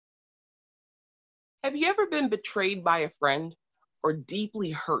Have you ever been betrayed by a friend or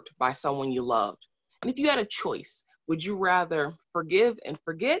deeply hurt by someone you loved? And if you had a choice, would you rather forgive and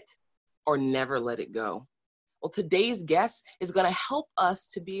forget or never let it go? Well, today's guest is going to help us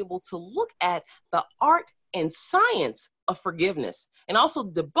to be able to look at the art and science of forgiveness and also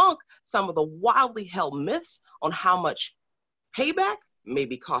debunk some of the wildly held myths on how much payback may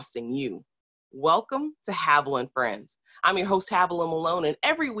be costing you. Welcome to HAVILAH Friends. I'm your host, HAVILAH Malone, and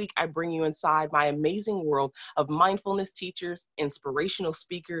every week I bring you inside my amazing world of mindfulness teachers, inspirational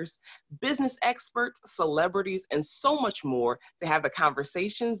speakers, business experts, celebrities, and so much more to have the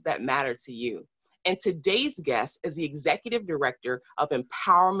conversations that matter to you. And today's guest is the Executive Director of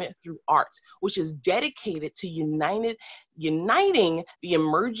Empowerment Through Arts, which is dedicated to uniting the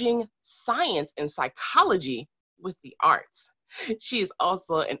emerging science and psychology with the arts. She is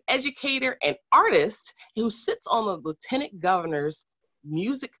also an educator and artist who sits on the Lieutenant Governor's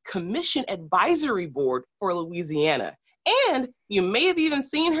Music Commission Advisory Board for Louisiana. And you may have even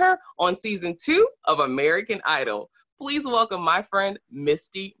seen her on season 2 of American Idol. Please welcome my friend,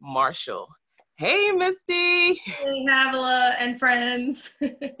 Misty Marshall. Hey, Misty. Hey, HAVILAH and friends.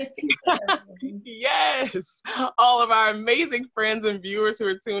 Yes, all of our amazing friends and viewers who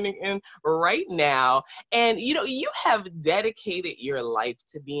are tuning in right now. And, you have dedicated your life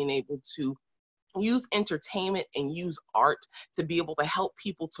to being able to use entertainment and use art to be able to help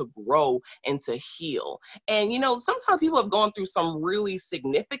people to grow and to heal. And, sometimes people have gone through some really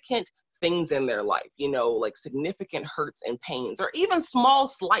significant things in their life, like significant hurts and pains, or even small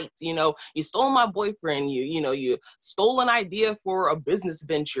slights. You stole my boyfriend, you stole an idea for a business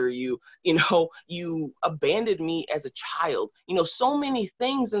venture, you abandoned me as a child, so many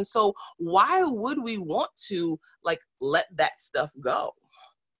things. And so why would we want to let that stuff go?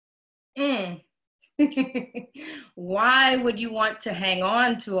 Why would you want to hang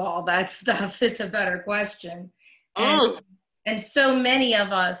on to all that stuff is a better question. And so many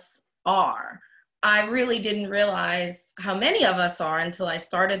of us are. I really didn't realize how many of us are until I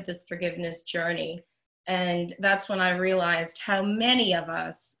started this forgiveness journey. And that's when I realized how many of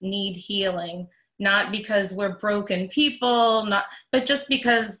us need healing, not because we're broken people, but just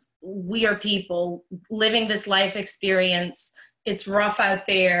because we are people living this life experience. It's rough out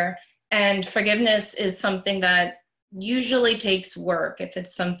there. And forgiveness is something that usually takes work. If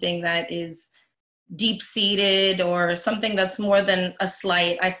it's something that is deep-seated or something that's more than a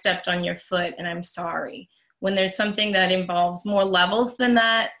slight, I stepped on your foot and I'm sorry. When there's something that involves more levels than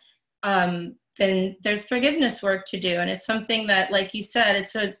that, then there's forgiveness work to do. And it's something that, like you said,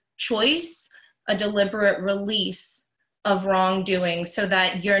 it's a choice, a deliberate release of wrongdoing so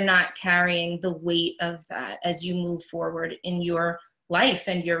that you're not carrying the weight of that as you move forward in your life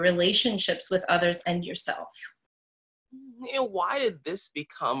and your relationships with others and yourself. And why did this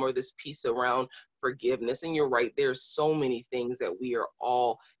become, or this piece around forgiveness? And you're right, there's so many things that we are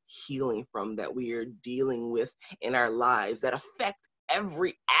all healing from, that we are dealing with in our lives that affect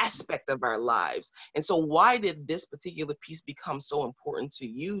every aspect of our lives. And so why did this particular piece become so important to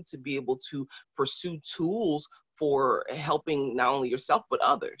you to be able to pursue tools for helping not only yourself, but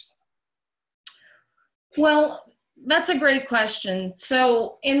others? Well, that's a great question.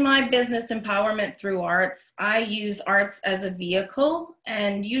 So in my business, Empowerment Through Arts, I use arts as a vehicle,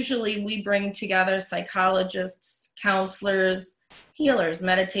 and usually we bring together psychologists, counselors, healers,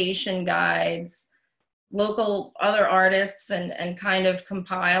 meditation guides, local other artists, and kind of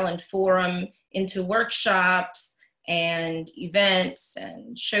compile and forum into workshops and events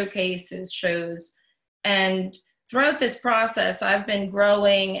and showcases, shows. And throughout this process, I've been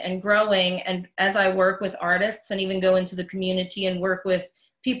growing and growing. And as I work with artists and even go into the community and work with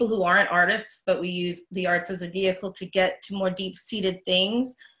people who aren't artists, but we use the arts as a vehicle to get to more deep-seated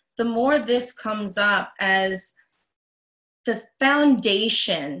things, the more this comes up as the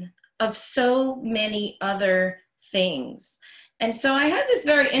foundation of so many other things. And so I had this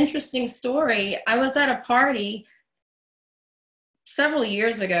very interesting story. I was at a party several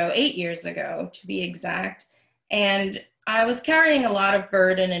years ago, 8 years ago to be exact, and I was carrying a lot of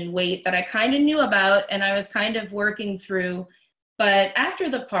burden and weight that I kind of knew about and I was kind of working through. But after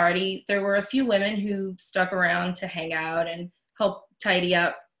the party, there were a few women who stuck around to hang out and help tidy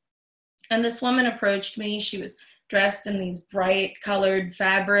up. And this woman approached me. She was dressed in these bright colored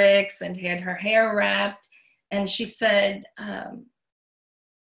fabrics and had her hair wrapped. And she said, I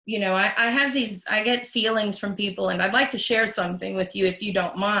get feelings from people and I'd like to share something with you if you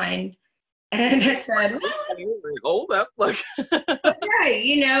don't mind. And I said, hold up, look.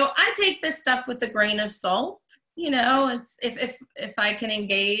 Okay, I take this stuff with a grain of salt. It's if I can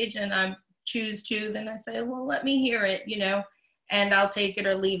engage and I choose to, then I say, well, let me hear it, and I'll take it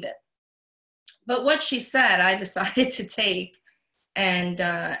or leave it. But what she said, I decided to take, and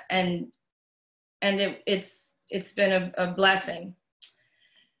it's been a blessing.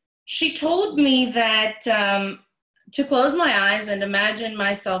 She told me that to close my eyes and imagine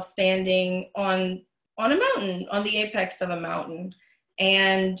myself standing on a mountain, on the apex of a mountain,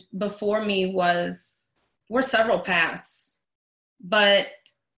 and before me were several paths, but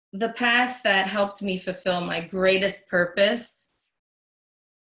the path that helped me fulfill my greatest purpose,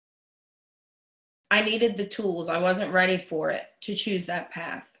 I needed the tools. I wasn't ready for it to choose that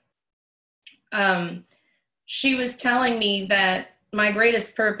path. She was telling me that my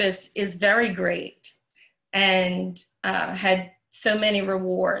greatest purpose is very great and had so many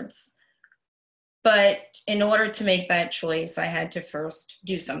rewards. But in order to make that choice, I had to first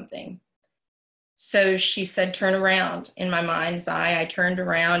do something. So she said, turn around. In my mind's eye, I turned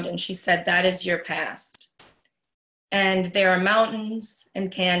around and she said, that is your past. And there are mountains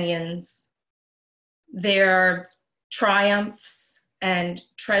and canyons. There are triumphs and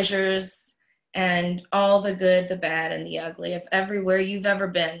treasures and all the good, the bad, and the ugly of everywhere you've ever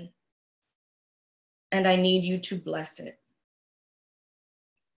been. And I need you to bless it.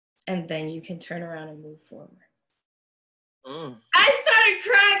 And then you can turn around and move forward. I started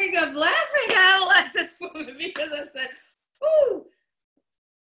cracking up, laughing out at this woman because I said, "Ooh,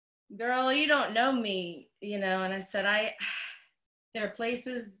 girl, you don't know me," and I said, there are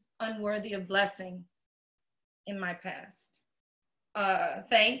places unworthy of blessing in my past.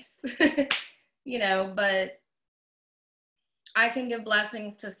 Thanks, but I can give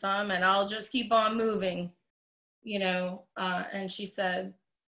blessings to some and I'll just keep on moving, and she said,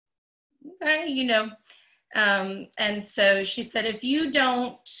 okay, and so she said, if you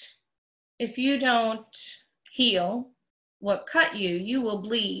don't heal what cut you, you will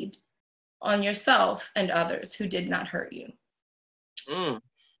bleed on yourself and others who did not hurt you.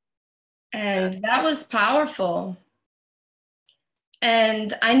 And that was powerful.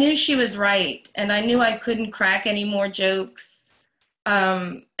 And I knew she was right. And I knew I couldn't crack any more jokes.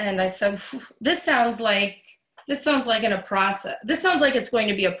 And I said, this sounds like in a process. This sounds like it's going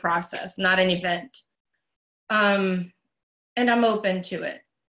to be a process, not an event. And I'm open to it,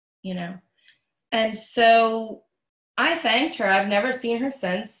 And so I thanked her. I've never seen her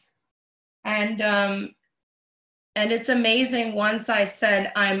since. And it's amazing, once I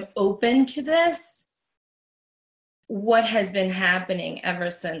said, I'm open to this, what has been happening ever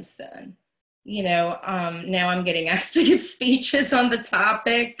since then. Now I'm getting asked to give speeches on the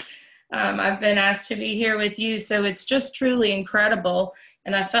topic. I've been asked to be here with you. So it's just truly incredible.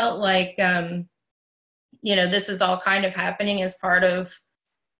 And I felt like, this is all kind of happening as part of,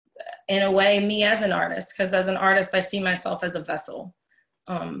 in a way, me as an artist. Because as an artist, I see myself as a vessel,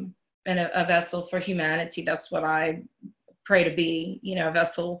 and a vessel for humanity. That's what I pray to be, a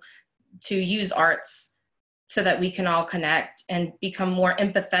vessel to use arts so that we can all connect and become more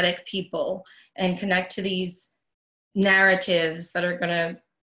empathetic people and connect to these narratives that are going to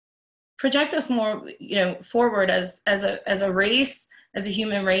project us more, forward as a race, as a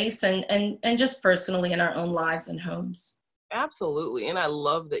human race, and just personally in our own lives and homes. Absolutely. And I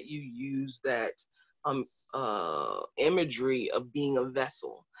love that you use that imagery of being a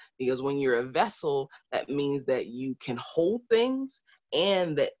vessel, because when you're a vessel, that means that you can hold things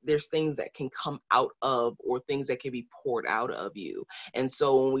and that there's things that can come out of, or things that can be poured out of you. And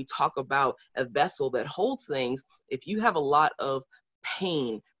so when we talk about a vessel that holds things, if you have a lot of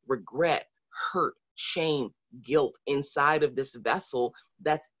pain, regret, hurt, shame, guilt inside of this vessel,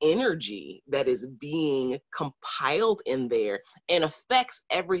 that's energy that is being compiled in there and affects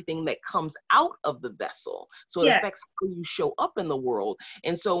everything that comes out of the vessel. So it affects how you show up in the world.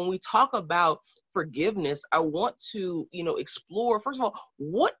 And so when we talk about forgiveness, I want to, explore, first of all,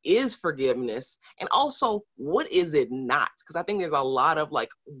 what is forgiveness? And also, what is it not? Because I think there's a lot of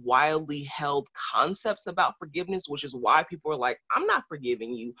wildly held concepts about forgiveness, which is why people are like, I'm not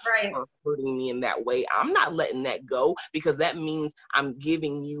forgiving you for hurting me in that way. I'm not letting that go, because that means I'm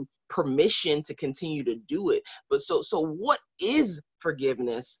giving you permission to continue to do it. But so what is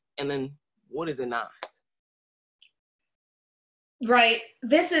forgiveness? And then what is it not? Right.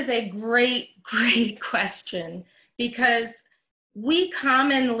 This is a great question, because we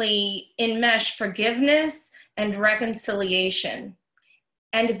commonly enmesh forgiveness and reconciliation,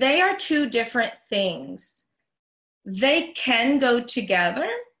 and they are two different things. They can go together.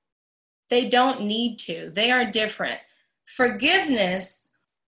 They don't need to. They are different. Forgiveness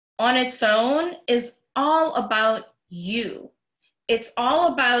on its own is all about you. It's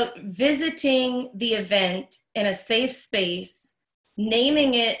all about visiting the event in a safe space,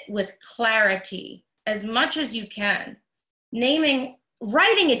 naming it with clarity as much as you can, naming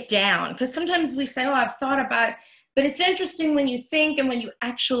writing it down, because sometimes we say, oh, I've thought about it, but it's interesting when you think and when you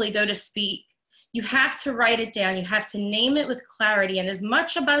actually go to speak. You have to write it down. You have to name it with clarity and as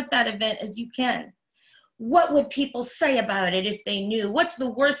much about that event as you can. What would people say about it if they knew? What's the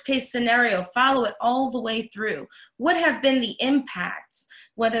worst case scenario? Follow it all the way through. What have been the impacts,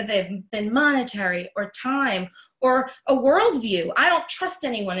 whether they've been monetary or time or a worldview? I don't trust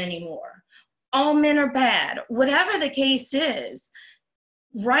anyone anymore. All men are bad. Whatever the case is,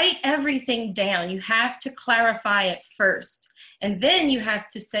 write everything down. You have to clarify it first. And then you have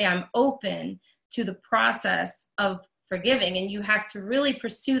to say, I'm open to the process of forgiving. And you have to really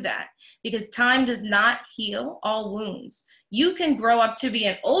pursue that, because time does not heal all wounds. You can grow up to be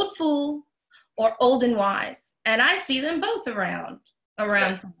an old fool or old and wise. And I see them both around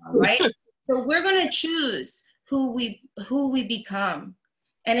town, right? So we're going to choose who we become.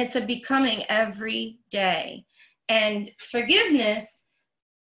 And it's a becoming every day. And forgiveness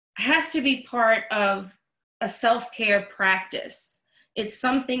has to be part of a self-care practice. It's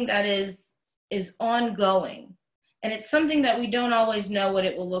something that is ongoing. And it's something that we don't always know what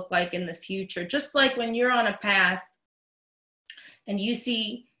it will look like in the future. Just like when you're on a path and you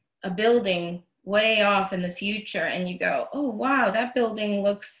see a building way off in the future and you go, oh, wow, that building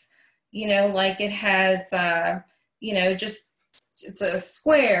looks, like it has, just, it's a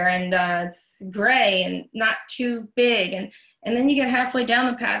square and it's gray and not too big. And then you get halfway down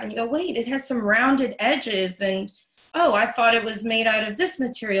the path and you go, wait, it has some rounded edges. And, oh, I thought it was made out of this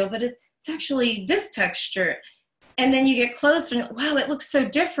material, but it's actually this texture. And then you get closer and, wow, it looks so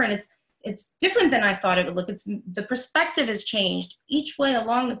different. It's different than I thought it would look. The perspective has changed each way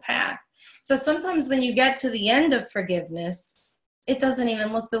along the path. So sometimes when you get to the end of forgiveness, it doesn't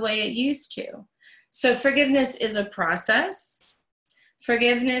even look the way it used to. So forgiveness is a process.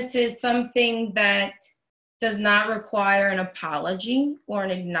 Forgiveness is something that does not require an apology or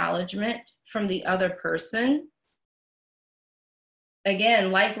an acknowledgement from the other person.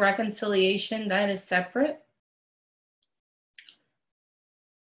 Again, like reconciliation, that is separate.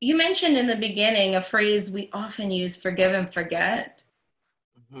 You mentioned in the beginning a phrase we often use, forgive and forget.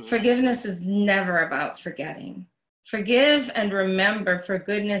 Mm-hmm. Forgiveness is never about forgetting. Forgive and remember, for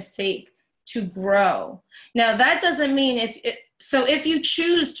goodness sake, to grow. Now, that doesn't mean if you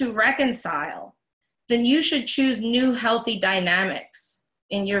choose to reconcile, then you should choose new healthy dynamics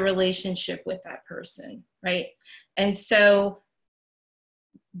in your relationship with that person, right? And so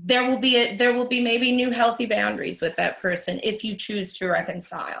there will be maybe new healthy boundaries with that person if you choose to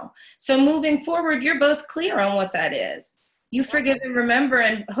reconcile. So moving forward, you're both clear on what that is. You forgive and remember,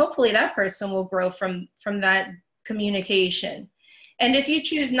 and hopefully that person will grow from that communication. And if you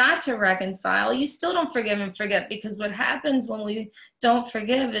choose not to reconcile, you still don't forgive and forget, because what happens when we don't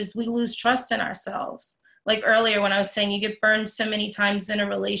forgive is we lose trust in ourselves. Like earlier when I was saying, you get burned so many times in a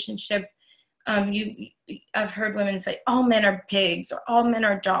relationship. I've heard women say, all men are pigs, or all men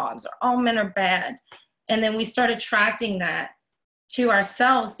are dogs, or all men are bad. And then we start attracting that to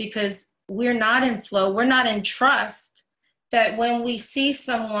ourselves because we're not in flow. We're not in trust that when we see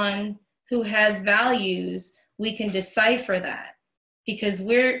someone who has values, we can decipher that, because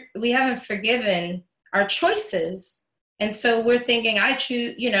we haven't forgiven our choices. And so we're thinking, I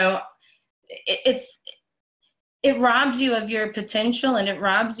choose, it robs you of your potential, and it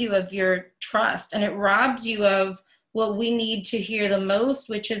robs you of your trust, and it robs you of what we need to hear the most,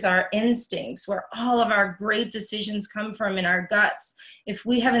 which is our instincts, where all of our great decisions come from, in our guts. If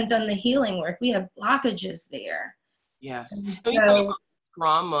we haven't done the healing work, we have blockages there. Yes. So, you talk about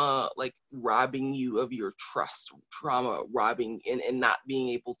trauma, like robbing you of your trust, trauma robbing and not being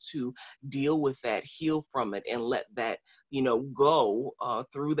able to deal with that, heal from it, and let that, go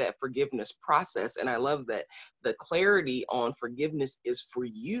through that forgiveness process. And I love that the clarity on forgiveness is for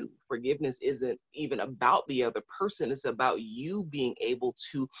you. Forgiveness isn't even about the other person. It's about you being able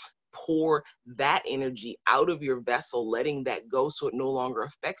to pour that energy out of your vessel, letting that go so it no longer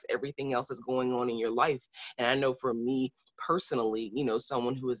affects everything else that's going on in your life. And I know for me personally,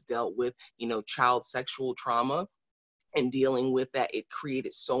 someone who has dealt with, child sexual trauma, and dealing with that, it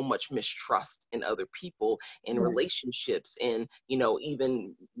created so much mistrust in other people, in relationships, and,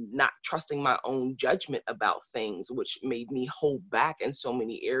 even not trusting my own judgment about things, which made me hold back in so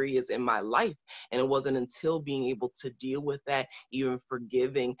many areas in my life. And it wasn't until being able to deal with that, even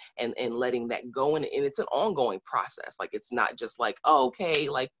forgiving and letting that go. And it's an ongoing process. Like, it's not just like, oh, okay,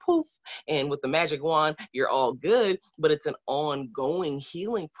 like poof, and with the magic wand, you're all good, but it's an ongoing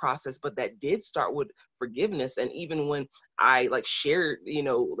healing process. But that did start with forgiveness. And even when I like shared,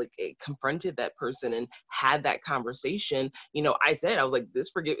 confronted that person and had that conversation, I said, I was like,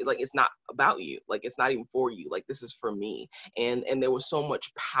 this like, it's not about you. Like, it's not even for you. Like, this is for me. And there was so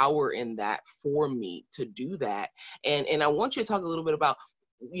much power in that for me to do that. And I want you to talk a little bit about,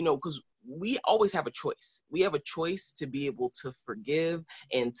 because we always have a choice. We have a choice to be able to forgive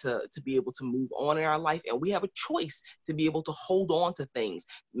and to be able to move on in our life. And we have a choice to be able to hold on to things,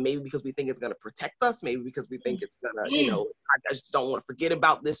 maybe because we think it's going to protect us, maybe because we think it's going to, I just don't want to forget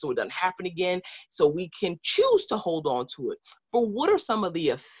about this so it doesn't happen again. So we can choose to hold on to it. But what are some of the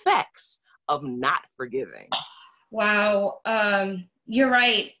effects of not forgiving? Wow. You're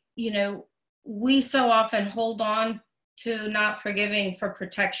right. We so often hold on to not forgiving for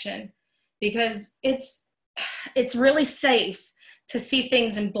protection, because it's really safe to see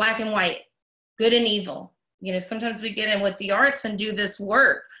things in black and white, good and evil. Sometimes we get in with the arts and do this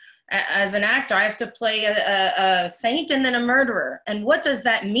work. As an actor, I have to play a saint and then a murderer. And what does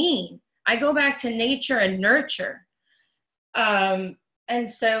that mean? I go back to nature and nurture. And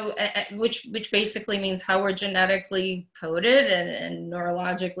so, which basically means how we're genetically coded and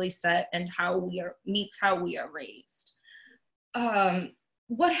neurologically set, and meets how we are raised.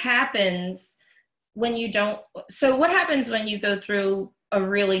 What happens when you go through a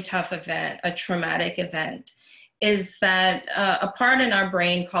really tough event, a traumatic event, is that a part in our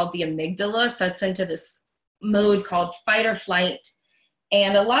brain called the amygdala sets into this mode called fight or flight.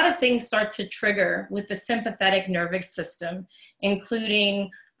 And a lot of things start to trigger with the sympathetic nervous system,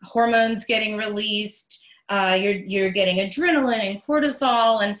 including hormones getting released. You're getting adrenaline and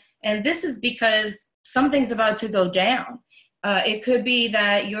cortisol, and this is because something's about to go down. It could be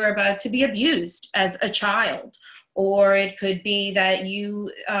that you're about to be abused as a child, or it could be that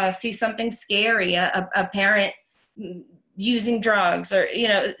you see something scary, a parent using drugs, or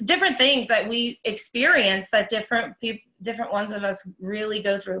different things that we experience that different ones of us really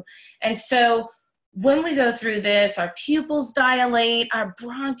go through. And so when we go through this, our pupils dilate, our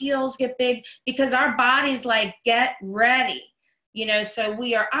bronchioles get big, because our body's like, get ready. So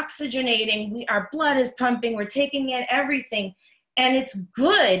we are oxygenating, our blood is pumping, we're taking in everything. And it's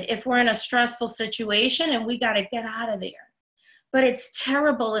good if we're in a stressful situation and we got to get out of there. But it's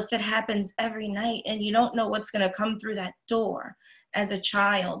terrible if it happens every night and you don't know what's going to come through that door as a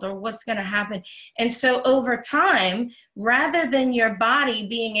child, or what's going to happen. And so over time, rather than your body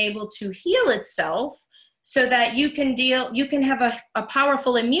being able to heal itself so that you can have a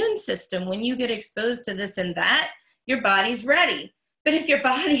powerful immune system when you get exposed to this and that, your body's ready. But if your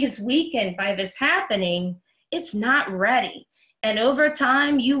body is weakened by this happening, it's not ready. And over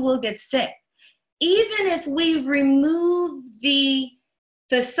time, you will get sick. Even if we remove the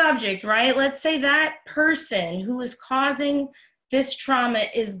subject, right? Let's say that person who is causing this trauma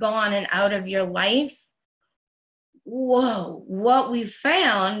is gone and out of your life. Whoa, what we've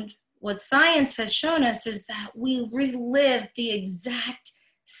found, what science has shown us, is that we relive the exact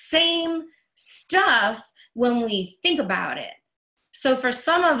same stuff when we think about it. So for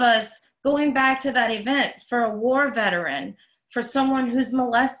some of us, going back to that event, for a war veteran, for someone who's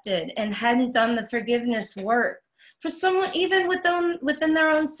molested and hadn't done the forgiveness work, for someone even within their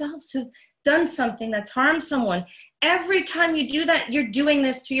own selves who've done something that's harmed someone, every time you do that, you're doing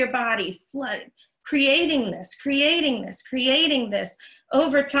this to your body, creating this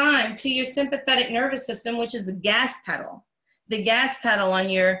over time to your sympathetic nervous system, which is the gas pedal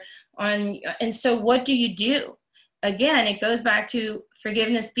and so what do you do? Again, it goes back to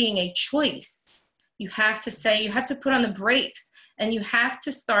forgiveness being a choice. You have to put on the brakes, and you have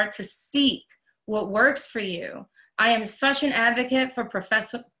to start to seek what works for you. I am such an advocate for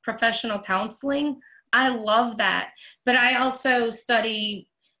professional counseling. I love that. But I also study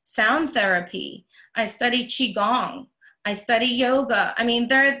sound therapy. I study Qigong. I study yoga. I mean,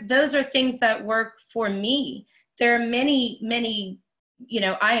 those are things that work for me. There are many, many,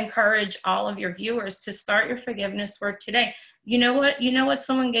 I encourage all of your viewers to start your forgiveness work today. You know what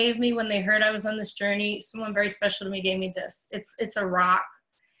someone gave me when they heard I was on this journey? Someone very special to me gave me this. It's a rock.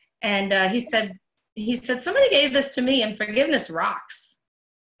 And he said, somebody gave this to me, and forgiveness rocks.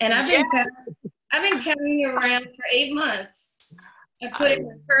 And I've been carrying it around for 8 months. I put it in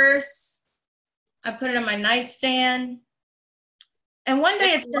the purse. I put it on my nightstand. And one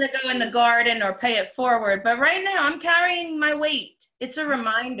day it's going to go in the garden or pay it forward. But right now I'm carrying my weight. It's a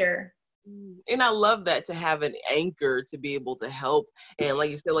reminder. And I love that, to have an anchor to be able to help. And like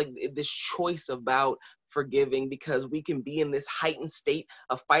you said, like this choice about forgiving, because we can be in this heightened state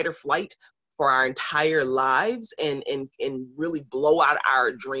of fight or flight for our entire lives and really blow out our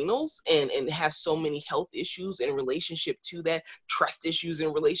adrenals and have so many health issues in relationship to that, trust issues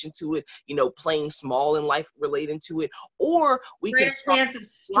in relation to it, you know, playing small in life relating to it, or we can Greater chance of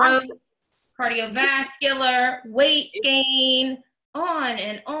stroke, cardiovascular, weight gain, on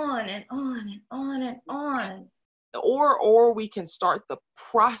and on and on and on and on. Or we can start the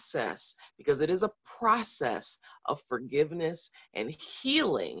process, because it is a process of forgiveness and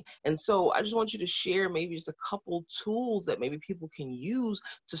healing. And so I just want you to share maybe just a couple tools that maybe people can use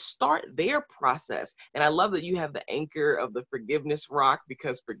to start their process. And I love that you have the anchor of the forgiveness rock,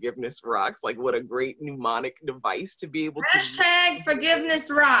 because forgiveness rocks. Like, what a great mnemonic device to be able to hashtag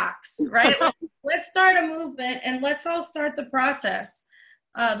forgiveness rocks, right? Let's start a movement and let's all start the process.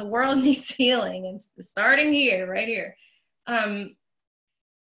 The world needs healing, and starting here, right here.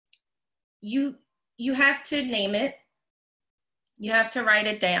 You have to name it. You have to write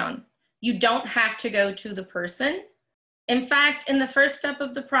it down. You don't have to go to the person. In fact, in the first step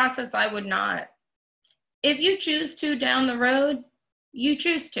of the process, I would not. If you choose to down the road, you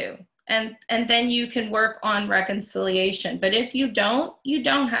choose to, and then you can work on reconciliation. But if you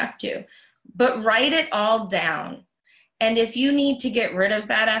don't have to. But write it all down. And if you need to get rid of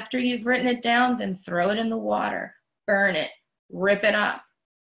that after you've written it down, then throw it in the water, burn it, rip it up,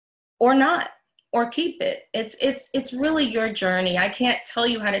 or not, or keep it. It's really your journey. I can't tell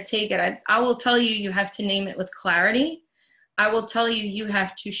you how to take it. I will tell you, you have to name it with clarity. I will tell you, you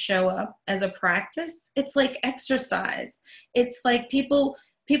have to show up as a practice. It's like exercise. It's like people,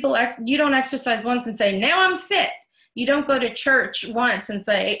 you don't exercise once and say, now I'm fit. You don't go to church once and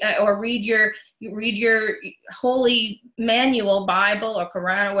say, or read your holy manual, Bible or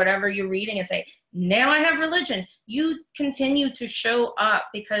Quran or whatever you're reading and say, now I have religion. You continue to show up,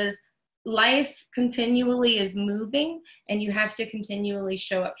 because life continually is moving and you have to continually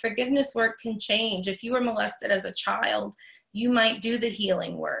show up. Forgiveness work can change. If you were molested as a child, you might do the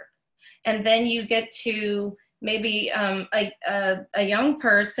healing work. And then you get to maybe a young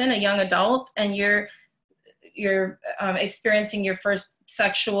person, a young adult, and you're experiencing your first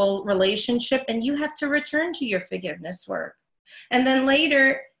sexual relationship, and you have to return to your forgiveness work. And then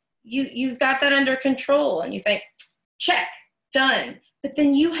later, you've got that under control, and you think, check, done. But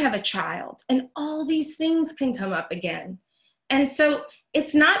then you have a child, and all these things can come up again. And so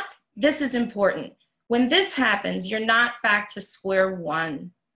it's not, this is important. When this happens, you're not back to square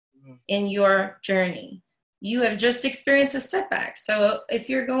one in your journey. You have just experienced a setback. So if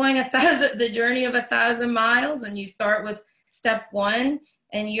you're going the journey of 1,000 miles, and you start with step 1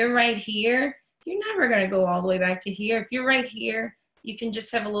 and you're right here, you're never going to go all the way back to here. If you're right here, you can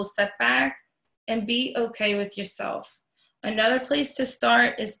just have a little setback and be okay with yourself. Another place to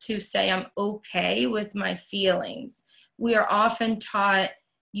start is to say, I'm okay with my feelings. We are often taught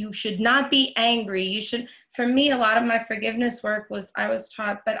you should not be angry. You should, for me, a lot of my forgiveness work was, I was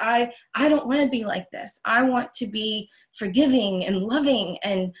taught, but I don't want to be like this. I want to be forgiving and loving.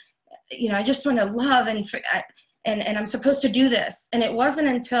 And, you know, I just want to love and I'm supposed to do this. And it wasn't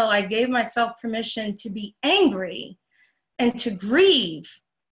until I gave myself permission to be angry and to grieve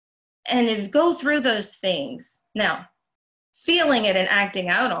and to go through those things. Now, feeling it and acting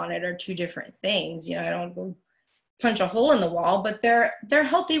out on it are two different things. You know, I don't go punch a hole in the wall, but they're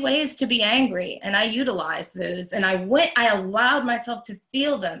healthy ways to be angry. And I utilized those, and I allowed myself to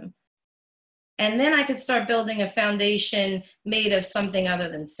feel them. And then I could start building a foundation made of something other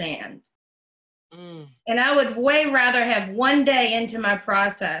than sand. And I would way rather have one day into my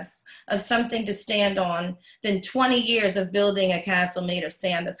process of something to stand on than 20 years of building a castle made of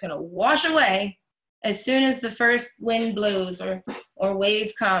sand that's going to wash away as soon as the first wind blows or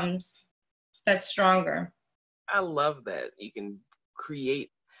wave comes that's stronger. I love that. You can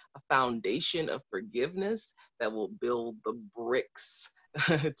create a foundation of forgiveness that will build the bricks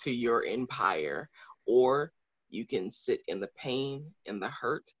to your empire. Or you can sit in the pain and the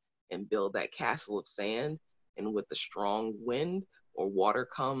hurt and build that castle of sand. And with the strong wind or water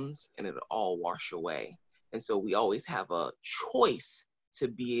comes, and it'll all wash away. And so we always have a choice to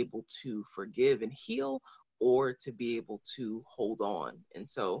be able to forgive and heal, or to be able to hold on. And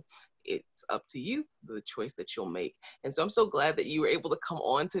so it's up to you, the choice that you'll make. And so I'm so glad that you were able to come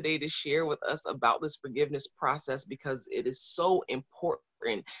on today to share with us about this forgiveness process, because it is so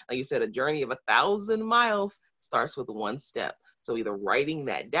important. Like you said, a journey of 1,000 miles starts with one step. So either writing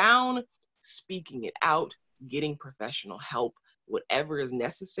that down, speaking it out, getting professional help, whatever is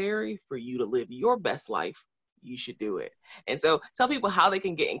necessary for you to live your best life, you should do it. And so tell people how they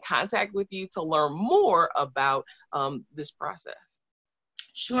can get in contact with you to learn more about this process.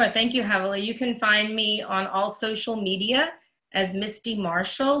 Sure. Thank you, HAVILAH. You can find me on all social media as Misty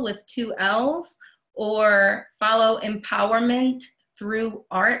Marshall with 2 L's, or follow Empowerment Through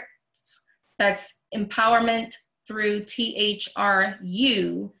Arts. That's Empowerment Through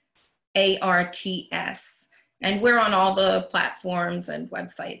THRUARTS. And we're on all the platforms and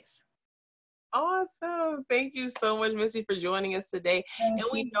websites. Awesome. Thank you so much, Missy, for joining us today. Thank And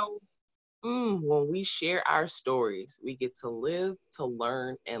we you. know when we share our stories, we get to live, to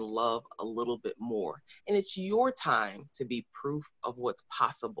learn, and love a little bit more. And it's your time to be proof of what's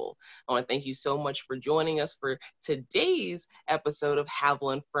possible. I want to thank you so much for joining us for today's episode of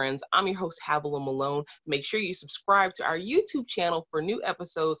HAVILAH and Friends. I'm your host, HAVILAH Malone. Make sure you subscribe to our YouTube channel for new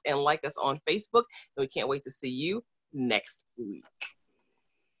episodes and like us on Facebook. And we can't wait to see you next week.